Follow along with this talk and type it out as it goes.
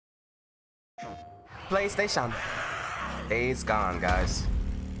PlayStation. Days Gone, guys.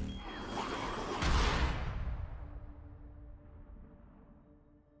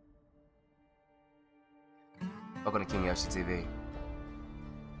 Welcome to King Yoshi TV.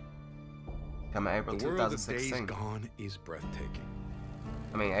 Coming April 2016. The world of Days Gone is breathtaking.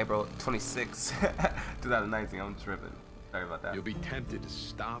 I mean, April 26, 2019. I'm tripping. Sorry about that. You'll be tempted to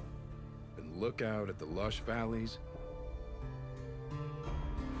stop and look out at the lush valleys,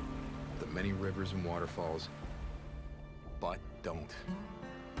 the many rivers and waterfalls, but don't.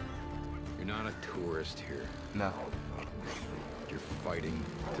 You're not a tourist here. No. You're fighting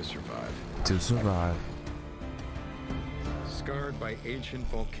to survive. To survive. Scarred by ancient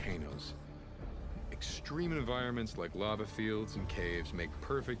volcanoes, extreme environments like lava fields and caves make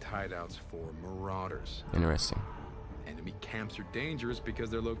perfect hideouts for marauders. Interesting. Enemy camps are dangerous because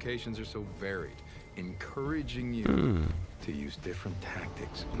their locations are so varied, encouraging you to use different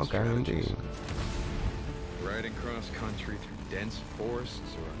tactics and strategies. Indeed. Riding cross-country through dense forests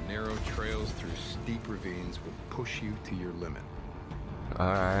or on narrow trails through steep ravines will push you to your limit.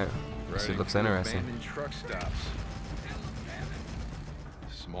 Alright. This looks interesting. Abandoned truck stops,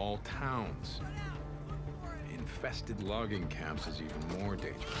 small towns, infested logging camps is even more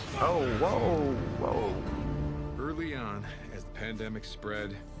dangerous. Oh, whoa, whoa. Early on, as the pandemic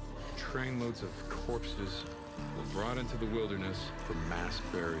spread, trainloads of corpses were brought into the wilderness for mass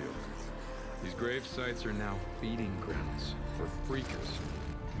burial. These grave sites are now feeding grounds for freakers,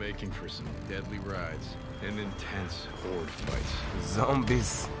 making for some deadly rides and intense horde fights.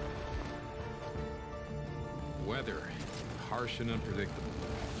 Zombies. Weather, harsh and unpredictable.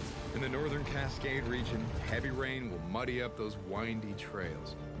 In the northern Cascade region, heavy rain will muddy up those windy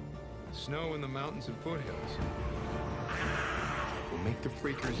trails. Snow in the mountains and foothills will make the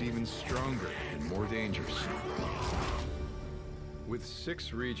freakers even stronger and more dangerous. With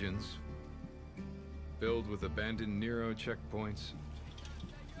 6 regions filled with abandoned Nero checkpoints,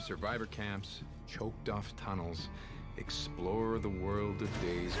 survivor camps, choked off tunnels, explore the world of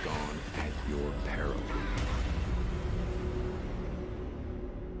Days Gone at your peril.